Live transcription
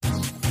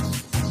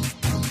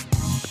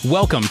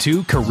Welcome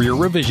to Career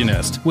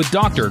Revisionist with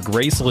Dr.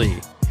 Grace Lee,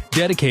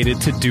 dedicated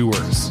to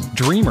doers,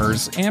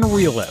 dreamers, and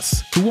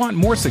realists who want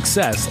more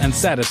success and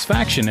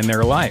satisfaction in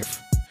their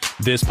life.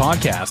 This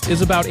podcast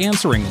is about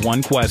answering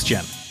one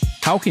question.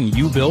 How can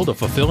you build a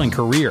fulfilling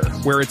career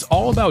where it's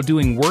all about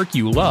doing work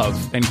you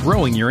love and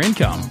growing your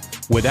income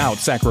without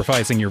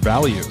sacrificing your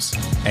values?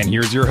 And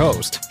here's your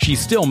host. She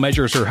still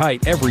measures her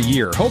height every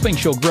year, hoping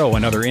she'll grow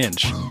another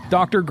inch.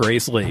 Dr.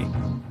 Grace Lee.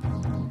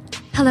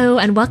 Hello,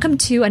 and welcome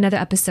to another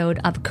episode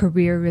of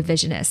Career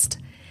Revisionist.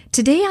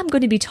 Today, I'm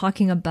going to be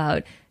talking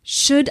about,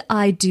 should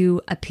I do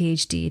a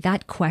PhD?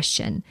 That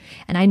question.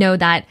 And I know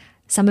that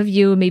some of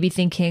you may be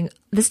thinking,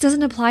 this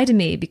doesn't apply to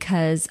me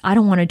because I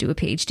don't want to do a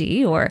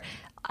PhD, or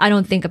I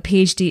don't think a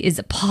PhD is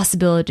a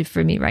possibility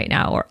for me right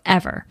now or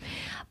ever.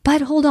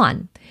 But hold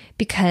on,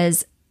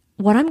 because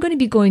what I'm going to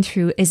be going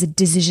through is a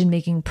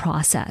decision-making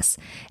process,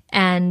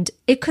 and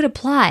it could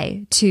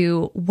apply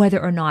to whether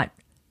or not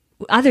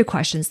other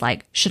questions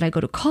like, should I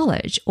go to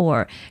college,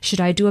 or should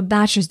I do a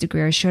bachelor's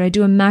degree, or should I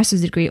do a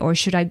master's degree, or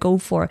should I go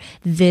for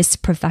this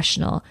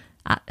professional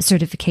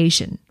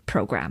certification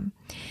program?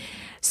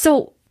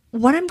 So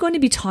what I'm going to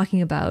be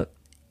talking about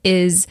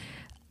is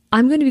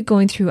I'm going to be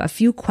going through a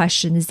few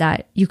questions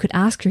that you could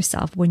ask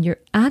yourself when you're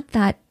at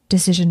that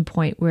decision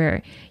point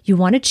where you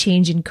want to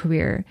change in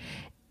career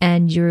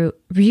and you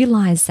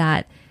realize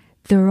that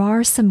there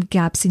are some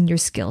gaps in your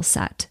skill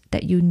set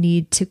that you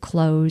need to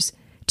close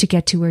to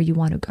get to where you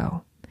want to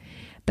go.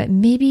 But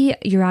maybe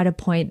you're at a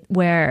point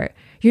where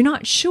you're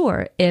not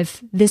sure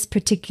if this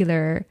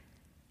particular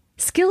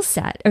skill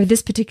set or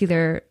this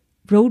particular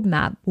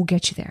roadmap will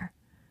get you there.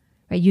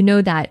 Right? You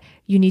know that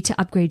you need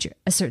to upgrade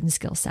a certain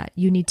skill set.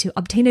 You need to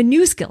obtain a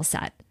new skill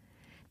set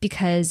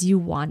because you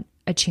want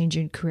a change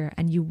in career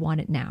and you want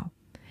it now.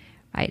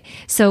 Right?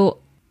 So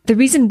the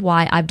reason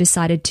why I've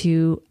decided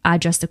to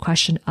address the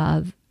question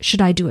of should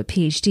I do a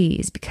PhD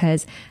is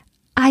because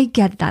I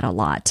get that a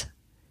lot.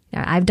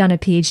 Now, I've done a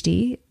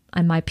PhD,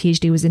 and my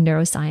PhD was in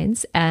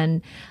neuroscience,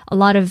 and a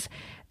lot of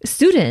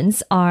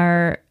students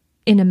are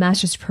in a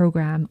master's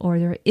program,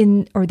 or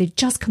they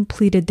just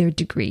completed their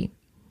degree,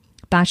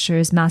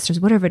 bachelor's, master's,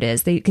 whatever it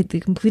is. They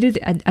completed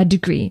a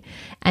degree,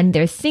 and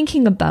they're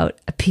thinking about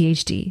a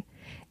PhD,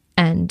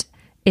 and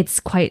it's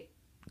quite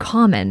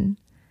common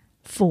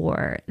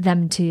for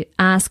them to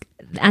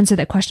answer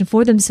that question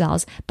for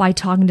themselves by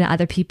talking to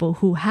other people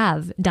who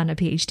have done a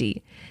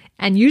PhD.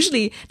 And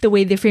usually the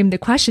way they frame the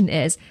question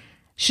is,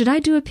 should I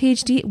do a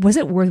PhD? Was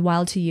it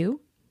worthwhile to you?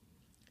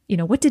 You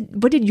know, what did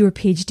your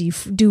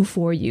PhD do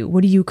for you?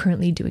 What are you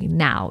currently doing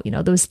now? You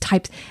know, those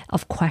types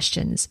of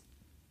questions.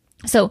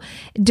 So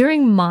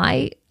during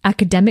my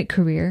academic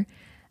career,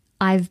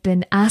 I've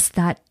been asked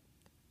that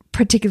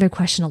particular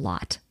question a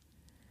lot,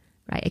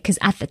 right? Because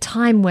at the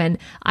time when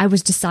I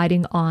was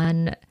deciding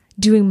on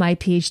doing my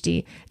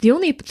PhD, the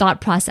only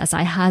thought process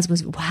I had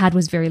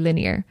was very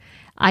linear.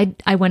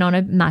 I went on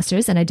a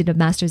master's, and I did a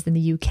master's in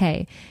the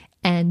UK.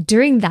 And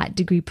during that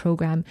degree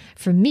program,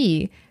 for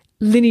me,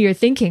 linear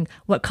thinking,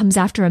 what comes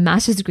after a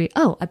master's degree?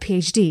 Oh, a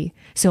PhD.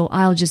 So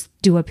I'll just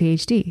do a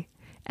PhD.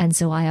 And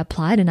so I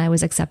applied and I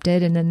was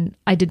accepted, and then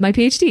I did my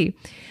PhD.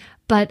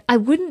 But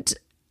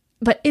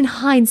in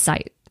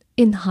hindsight,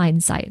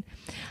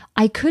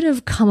 I could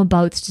have come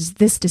about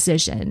this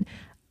decision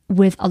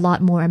with a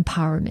lot more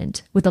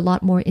empowerment, with a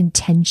lot more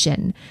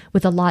intention,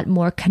 with a lot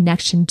more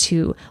connection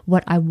to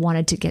what I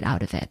wanted to get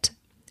out of it,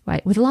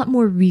 right? With a lot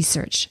more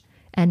research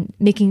and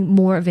making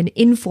more of an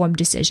informed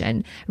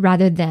decision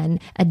rather than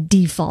a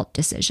default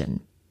decision.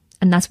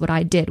 And that's what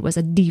I did, was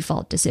a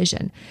default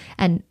decision.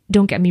 And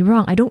don't get me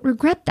wrong, I don't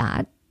regret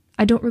that.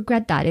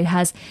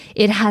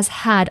 It has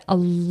had a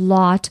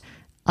lot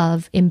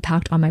of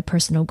impact on my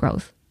personal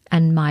growth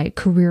and my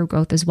career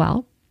growth as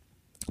well.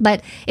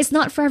 But it's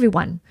not for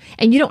everyone.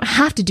 And you don't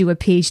have to do a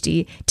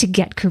PhD to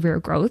get career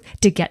growth,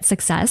 to get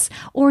success,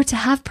 or to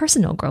have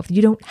personal growth.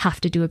 You don't have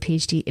to do a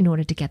PhD in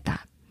order to get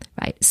that,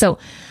 right? So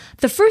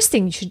the first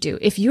thing you should do,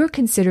 if you're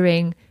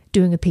considering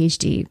doing a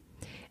PhD,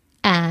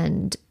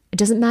 and it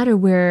doesn't matter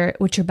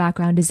what your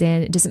background is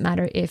in, it doesn't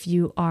matter if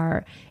you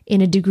are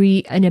in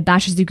a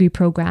bachelor's degree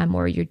program,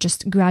 or you're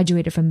just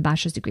graduated from a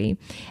bachelor's degree,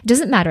 it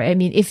doesn't matter. I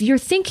mean, if you're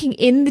thinking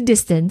in the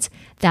distance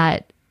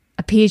that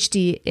a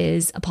PhD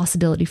is a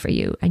possibility for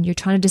you, and you're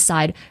trying to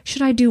decide,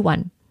 should I do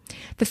one?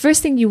 The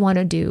first thing you want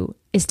to do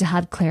is to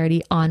have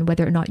clarity on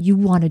whether or not you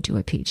want to do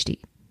a PhD.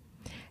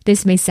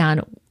 This may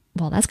sound,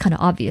 well, that's kind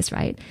of obvious,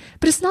 right?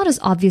 But it's not as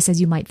obvious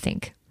as you might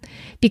think,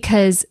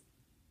 because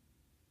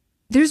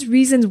there's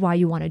reasons why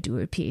you want to do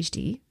a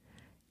PhD,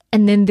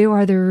 and then there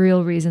are the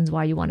real reasons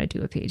why you want to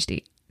do a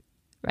PhD,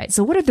 right?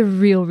 So what are the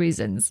real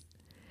reasons?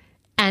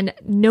 And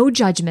no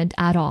judgment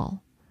at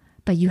all.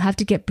 But you have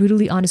to get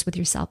brutally honest with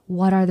yourself.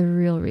 What are the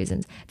real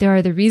reasons? There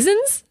are the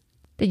reasons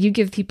that you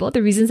give people,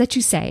 the reasons that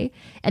you say,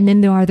 and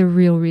then there are the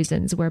real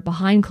reasons where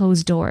behind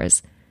closed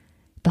doors,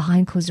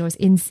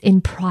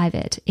 in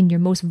private, in your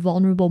most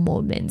vulnerable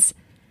moments,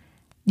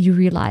 you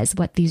realize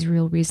what these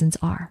real reasons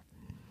are.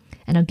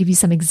 And I'll give you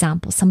some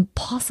examples. Some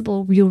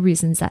possible real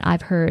reasons that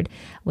I've heard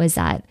was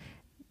that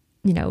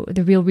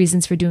the real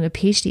reasons for doing a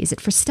PhD. Is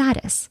it for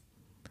status?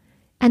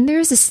 And there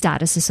is a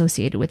status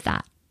associated with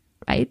that,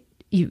 right?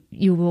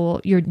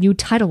 Your new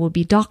title will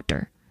be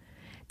doctor.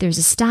 There's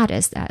a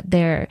status that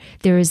there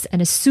is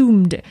an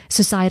assumed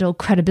societal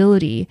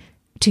credibility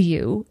to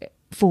you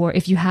for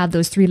if you have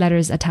those 3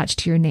 letters attached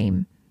to your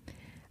name,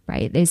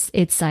 right?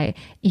 It's like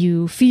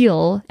you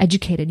feel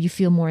educated, you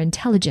feel more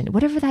intelligent,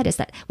 whatever that is,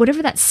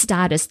 whatever that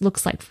status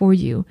looks like for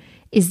you,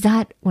 is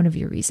that one of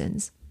your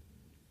reasons,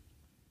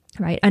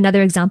 right?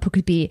 Another example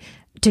could be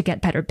to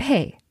get better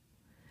pay.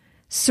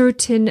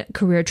 Certain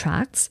career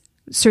tracks,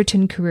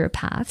 certain career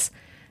paths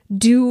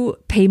do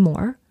pay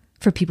more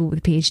for people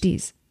with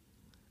PhDs.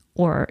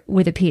 Or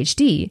with a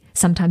PhD,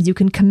 sometimes you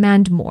can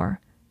command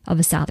more of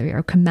a salary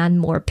or command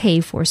more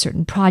pay for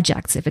certain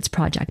projects if it's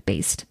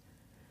project-based,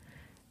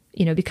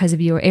 because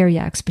of your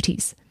area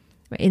expertise.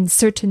 In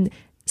certain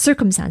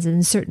circumstances,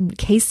 in certain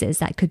cases,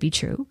 that could be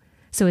true.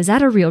 So is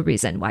that a real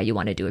reason why you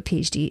want to do a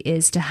PhD,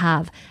 is to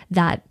have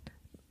that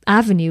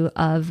avenue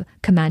of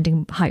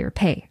commanding higher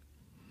pay?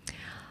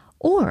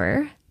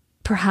 Or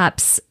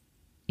perhaps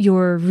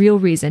your real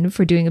reason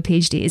for doing a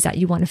PhD is that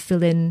you want to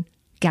fill in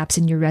gaps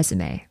in your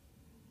resume.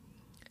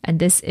 And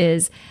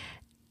it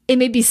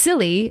may be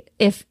silly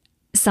if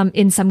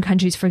in some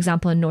countries, for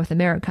example, in North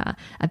America,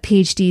 a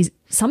PhD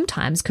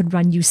sometimes could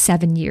run you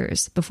 7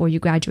 years before you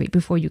graduate,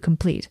 before you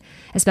complete,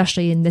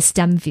 especially in the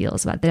STEM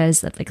fields, that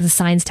is like the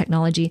science,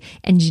 technology,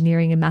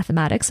 engineering, and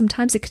mathematics.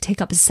 Sometimes it could take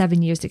up to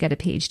 7 years to get a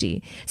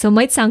PhD. So it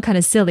might sound kind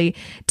of silly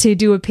to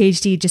do a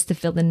PhD just to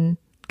fill in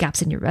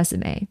gaps in your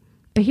resume.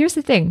 But here's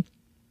the thing.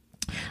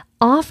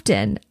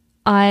 Often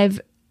I've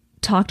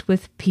talked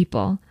with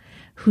people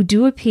who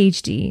do a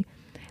PhD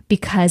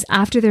because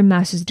after their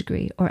master's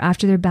degree or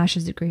after their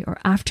bachelor's degree or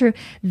after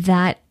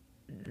that,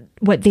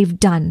 what they've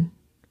done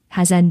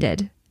has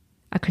ended,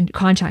 a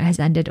contract has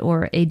ended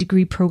or a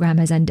degree program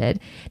has ended,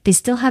 they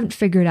still haven't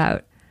figured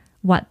out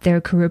what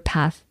their career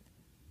path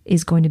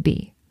is going to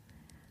be,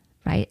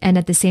 right? And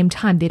at the same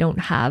time, they don't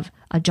have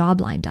a job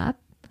lined up.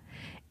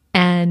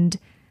 And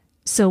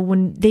so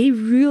when they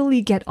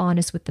really get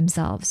honest with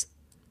themselves,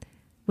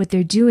 what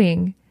they're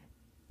doing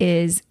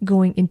is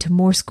going into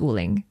more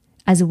schooling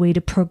as a way to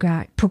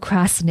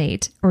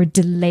procrastinate or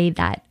delay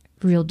that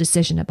real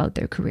decision about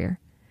their career.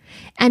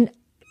 And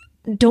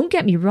don't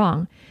get me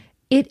wrong,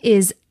 it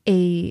is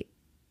a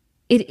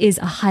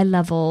high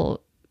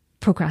level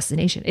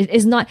procrastination. It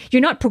is not,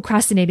 you're not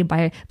procrastinating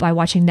by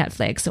watching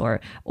Netflix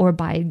or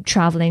by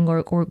traveling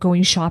or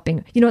going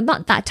shopping,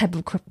 not that type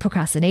of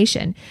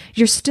procrastination.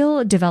 You're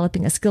still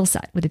developing a skill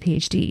set with a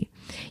PhD.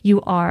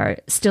 You are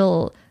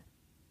still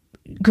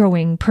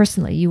growing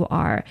personally. You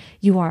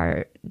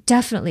are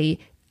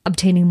definitely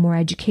obtaining more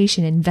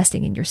education and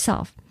investing in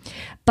yourself.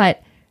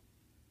 But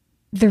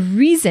the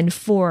reason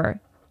for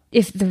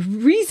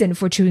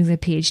choosing a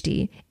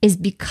PhD is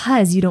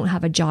because you don't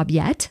have a job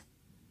yet,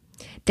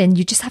 then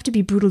you just have to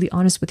be brutally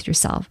honest with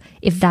yourself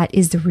if that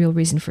is the real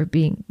reason for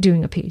doing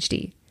a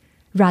PhD,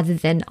 rather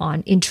than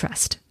on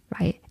interest,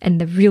 right?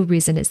 And the real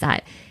reason is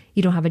that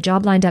you don't have a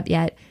job lined up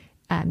yet.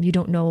 You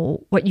don't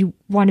know what you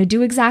want to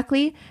do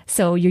exactly.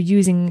 So you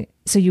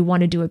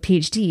want to do a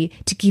PhD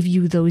to give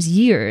you those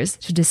years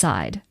to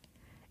decide.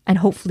 And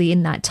hopefully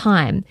in that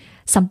time,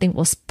 something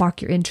will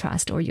spark your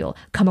interest, or you'll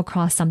come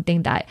across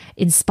something that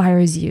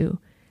inspires you.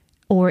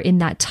 Or in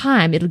that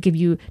time, it'll give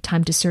you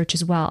time to search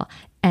as well.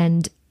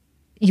 And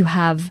you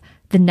have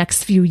the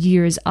next few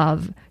years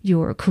of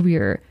your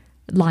career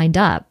lined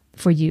up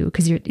for you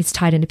because it's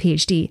tied into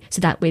PhD.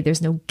 So that way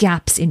there's no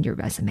gaps in your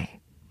resume.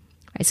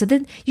 Right? So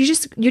then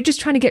you're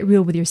just trying to get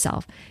real with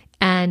yourself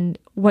and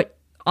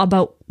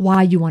about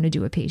why you want to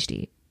do a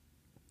PhD.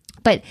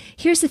 But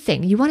here's the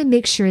thing. You want to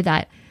make sure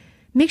that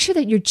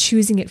you're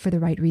choosing it for the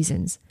right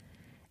reasons.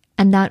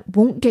 And that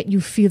won't get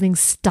you feeling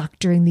stuck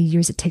during the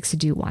years it takes to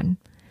do one.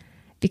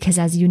 Because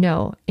as you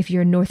know, if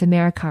you're in North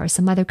America or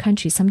some other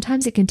country,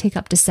 sometimes it can take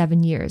up to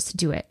 7 years to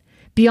do it.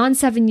 Beyond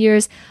 7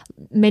 years,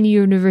 many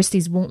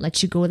universities won't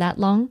let you go that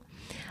long.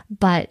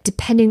 But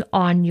depending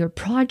on your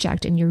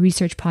project and your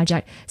research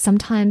project,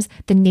 sometimes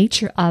the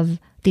nature of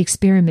the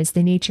experiments,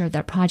 the nature of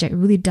that project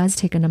really does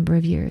take a number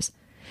of years.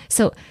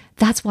 So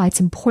that's why it's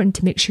important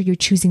to make sure you're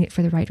choosing it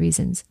for the right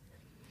reasons.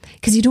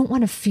 Because you don't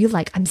want to feel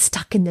like I'm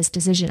stuck in this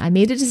decision. I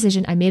made a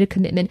decision. I made a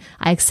commitment.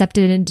 I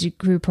accepted a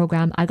degree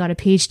program. I got a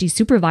PhD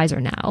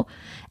supervisor now.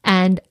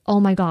 And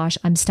oh my gosh,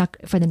 I'm stuck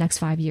for the next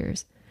 5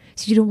 years.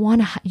 So you don't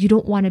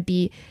want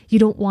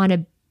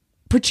to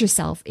put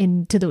yourself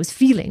into those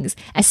feelings,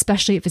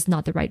 especially if it's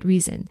not the right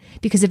reason.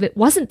 Because if it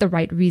wasn't the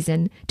right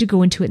reason to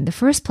go into it in the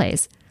first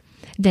place,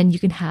 then you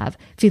can have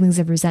feelings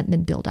of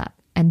resentment build up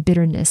and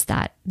bitterness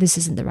that this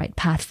isn't the right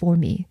path for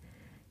me.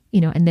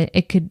 And that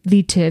it could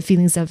lead to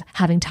feelings of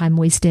having time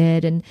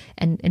wasted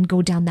and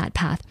go down that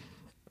path.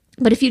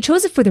 But if you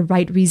chose it for the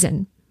right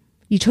reason,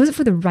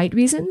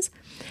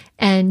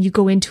 and you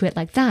go into it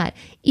like that,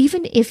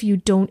 even if you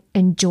don't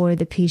enjoy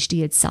the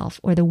PhD itself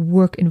or the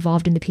work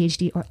involved in the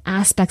PhD or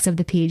aspects of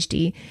the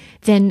PhD,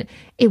 then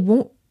it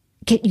won't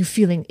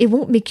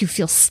make you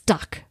feel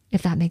stuck,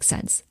 if that makes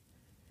sense.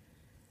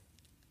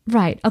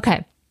 Right.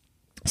 Okay.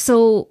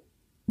 So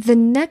the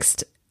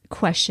next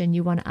question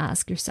you want to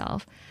ask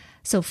yourself.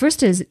 So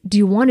first is, do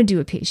you want to do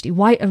a PhD?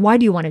 Why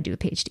do you want to do a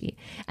PhD?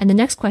 And the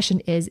next question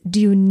is, do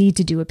you need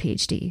to do a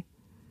PhD?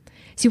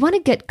 So you want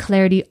to get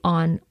clarity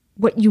on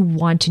what you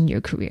want in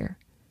your career.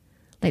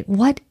 Like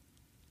what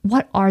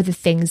are the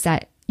things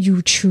that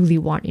you truly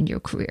want in your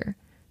career?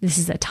 This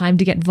is a time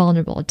to get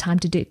vulnerable, a time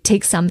to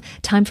take some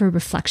time for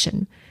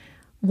reflection.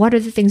 What are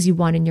the things you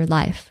want in your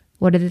life?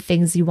 What are the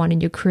things you want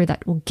in your career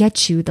that will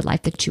get you the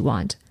life that you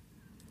want?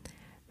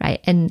 Right?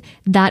 And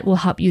that will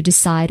help you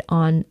decide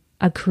on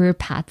a career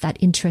path that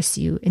interests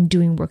you in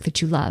doing work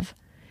that you love.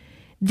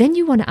 Then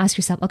you want to ask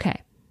yourself,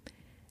 okay,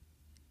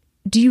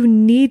 do you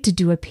need to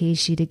do a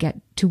PhD to get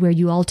to where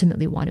you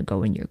ultimately want to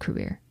go in your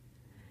career?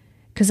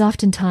 Because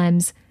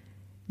oftentimes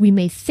we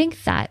may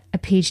think that a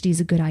PhD is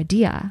a good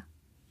idea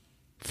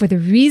for the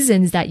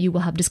reasons that you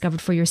will have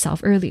discovered for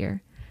yourself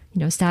earlier.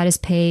 Status,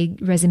 pay,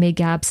 resume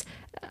gaps,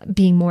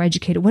 being more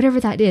educated, whatever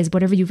that is,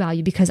 whatever you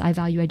value, because I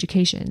value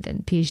education,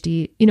 then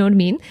PhD, you know what I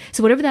mean?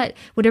 So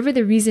whatever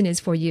the reason is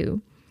for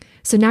you.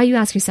 So now you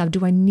ask yourself,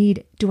 do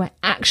I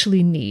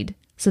actually need?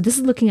 So this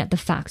is looking at the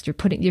facts.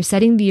 You're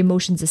setting the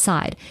emotions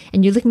aside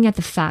and you're looking at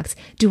the facts.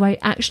 Do I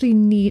actually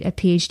need a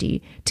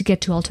PhD to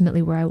get to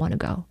ultimately where I want to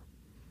go?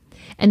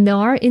 And there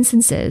are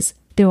instances,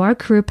 there are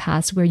career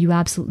paths where you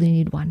absolutely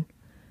need one.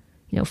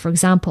 For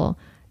example,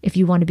 if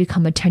you want to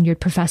become a tenured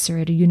professor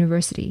at a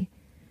university,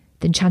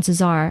 then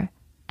chances are,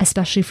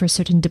 especially for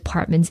certain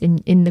departments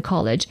in the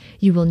college,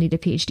 you will need a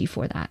PhD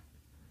for that.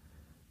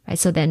 Right?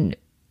 So then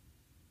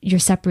you're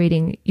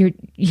separating,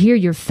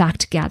 you're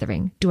fact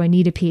gathering. Do I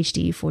need a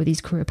PhD for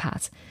these career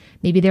paths?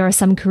 Maybe there are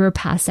some career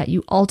paths that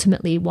you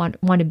ultimately want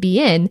to be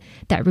in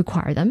that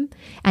require them,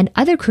 and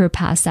other career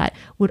paths that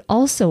would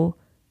also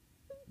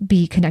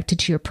be connected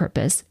to your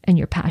purpose and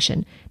your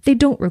passion. They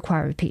don't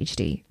require a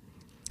PhD.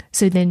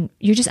 So then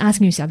you're just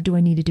asking yourself, do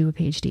I need to do a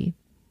PhD?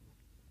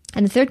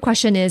 And the third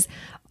question is,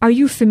 are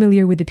you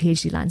familiar with the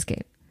PhD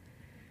landscape?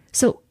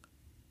 So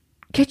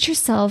get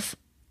yourself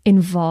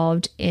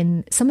involved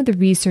in some of the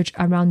research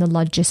around the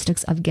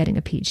logistics of getting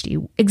a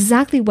PhD,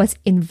 exactly what's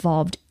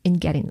involved in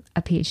getting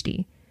a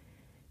PhD.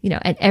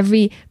 And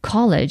every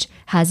college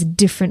has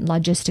different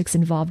logistics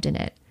involved in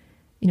it.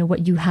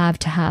 What you have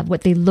to have,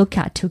 what they look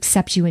at to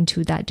accept you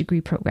into that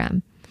degree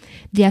program.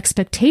 The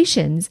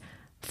expectations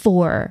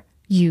for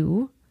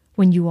you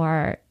when you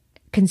are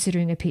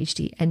considering a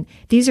PhD. And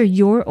these are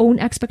your own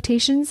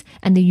expectations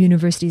and the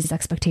university's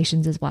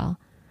expectations as well.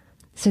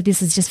 So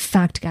this is just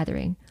fact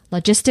gathering.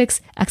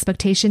 Logistics,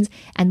 expectations,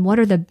 and what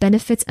are the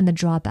benefits and the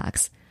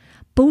drawbacks,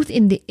 both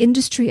in the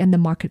industry and the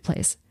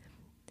marketplace.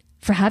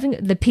 For having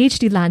the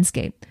PhD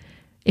landscape,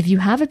 if you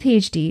have a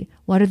PhD,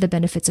 what are the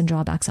benefits and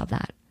drawbacks of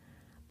that?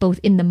 Both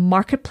in the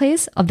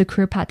marketplace of the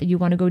career path that you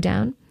want to go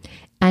down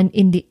and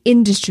in the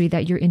industry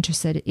that you're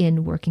interested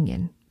in working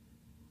in.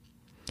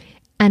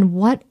 And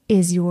what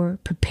is your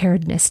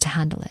preparedness to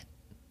handle it?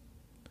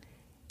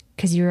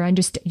 Because you're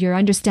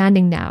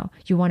understanding now,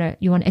 you want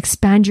to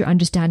expand your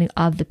understanding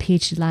of the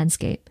PhD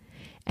landscape,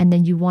 and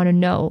then you want to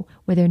know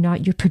whether or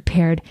not you're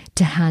prepared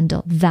to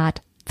handle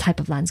that type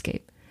of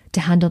landscape,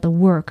 to handle the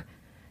work,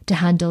 to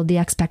handle the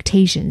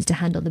expectations, to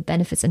handle the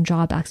benefits and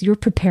drawbacks, your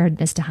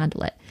preparedness to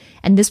handle it.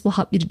 And this will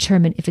help you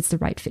determine if it's the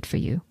right fit for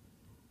you.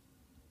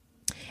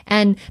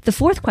 And the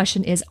fourth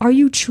question is, are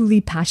you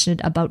truly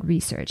passionate about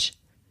research?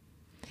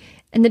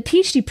 And the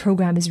PhD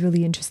program is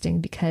really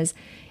interesting because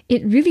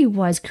it really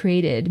was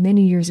created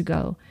many years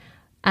ago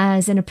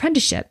as an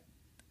apprenticeship,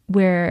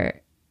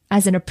 where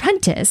as an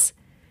apprentice,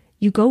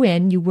 you go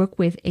in, you work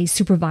with a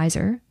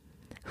supervisor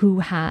who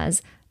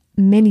has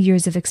many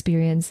years of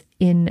experience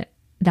in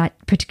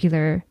that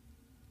particular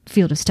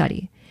field of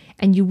study.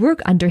 And you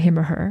work under him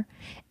or her,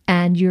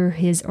 and you're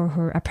his or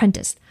her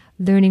apprentice,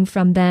 learning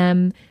from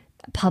them,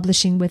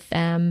 publishing with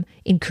them,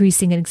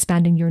 increasing and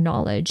expanding your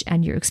knowledge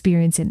and your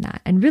experience in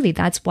that. And really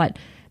that's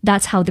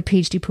how the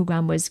PhD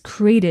program was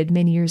created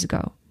many years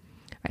ago.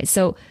 Right?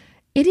 So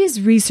it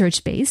is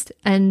research-based,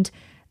 and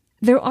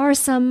there are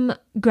some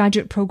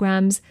graduate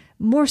programs,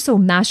 more so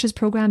master's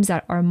programs,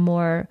 that are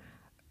more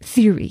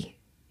theory,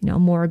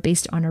 more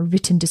based on a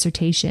written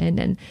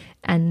dissertation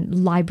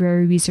and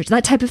library research,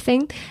 that type of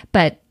thing.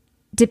 But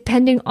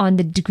depending on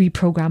the degree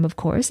program, of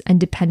course, and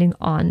depending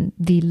on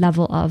the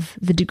level of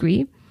the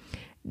degree,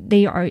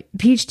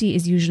 PhD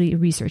is usually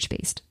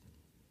research-based.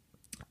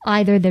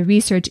 Either the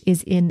research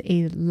is in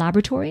a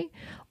laboratory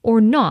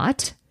or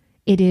not,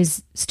 it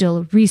is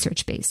still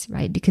research-based,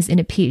 right? Because in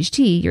a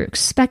PhD, you're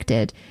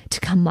expected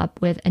to come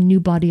up with a new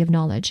body of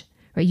knowledge,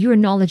 right? You are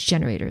knowledge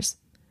generators.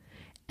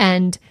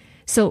 And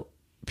so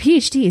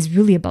PhD is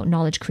really about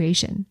knowledge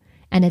creation.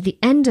 And at the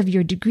end of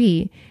your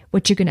degree,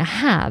 what you're going to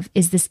have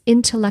is this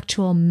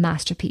intellectual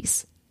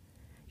masterpiece.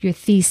 Your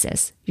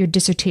thesis, your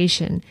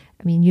dissertation.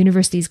 I mean,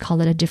 universities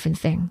call it a different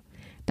thing,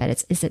 but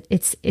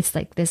it's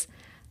like this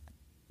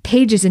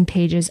pages and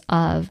pages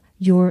of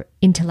your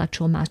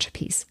intellectual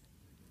masterpiece,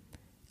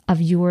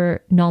 of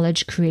your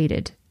knowledge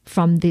created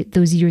from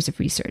those years of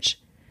research.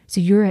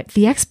 So you're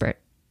the expert,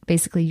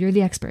 basically, you're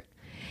the expert.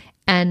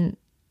 And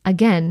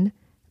again,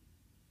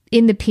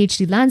 in the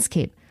PhD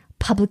landscape,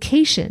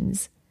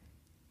 publications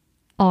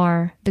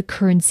are the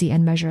currency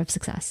and measure of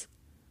success,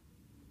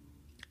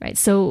 right?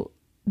 So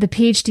the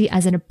PhD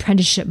as an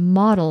apprenticeship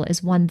model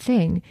is one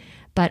thing,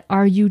 but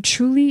are you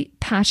truly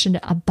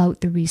passionate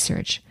about the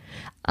research,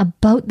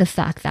 about the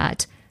fact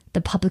that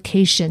the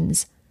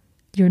publications,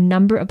 your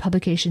number of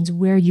publications,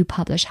 where you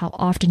publish, how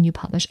often you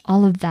publish,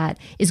 all of that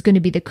is going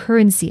to be the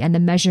currency and the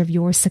measure of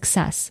your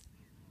success,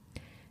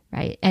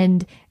 right?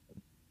 And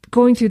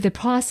going through the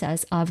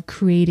process of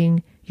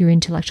creating your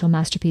intellectual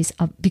masterpiece,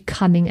 of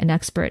becoming an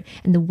expert,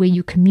 and the way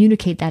you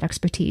communicate that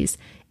expertise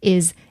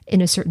is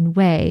in a certain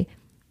way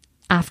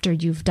after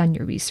you've done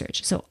your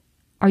research. So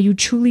are you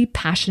truly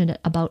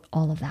passionate about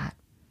all of that?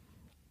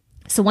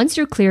 So once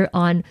you're clear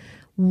on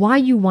why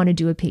you want to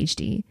do a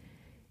PhD,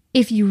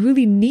 if you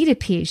really need a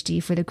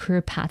PhD for the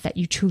career path that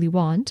you truly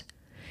want,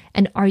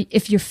 and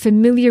if you're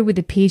familiar with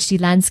the PhD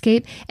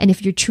landscape, and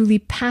if you're truly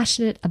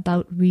passionate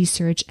about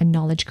research and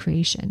knowledge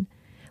creation,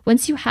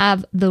 once you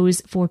have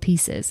those 4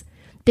 pieces,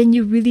 then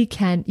you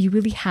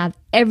really have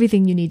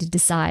everything you need to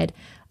decide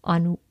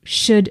on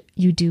should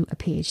you do a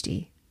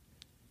PhD.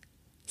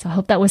 So I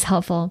hope that was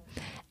helpful.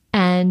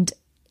 And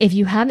if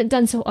you haven't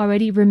done so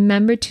already,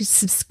 remember to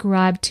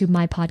subscribe to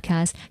my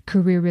podcast,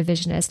 Career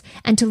Revisionist,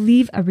 and to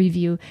leave a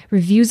review.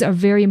 Reviews are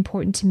very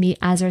important to me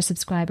as our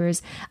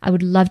subscribers. I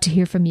would love to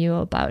hear from you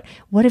about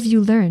what have you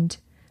learned?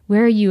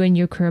 Where are you in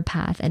your career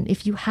path? And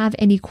if you have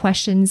any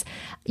questions,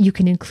 you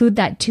can include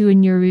that too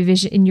in your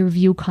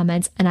review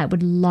comments, and I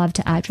would love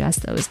to address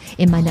those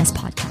in my next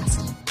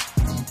podcast.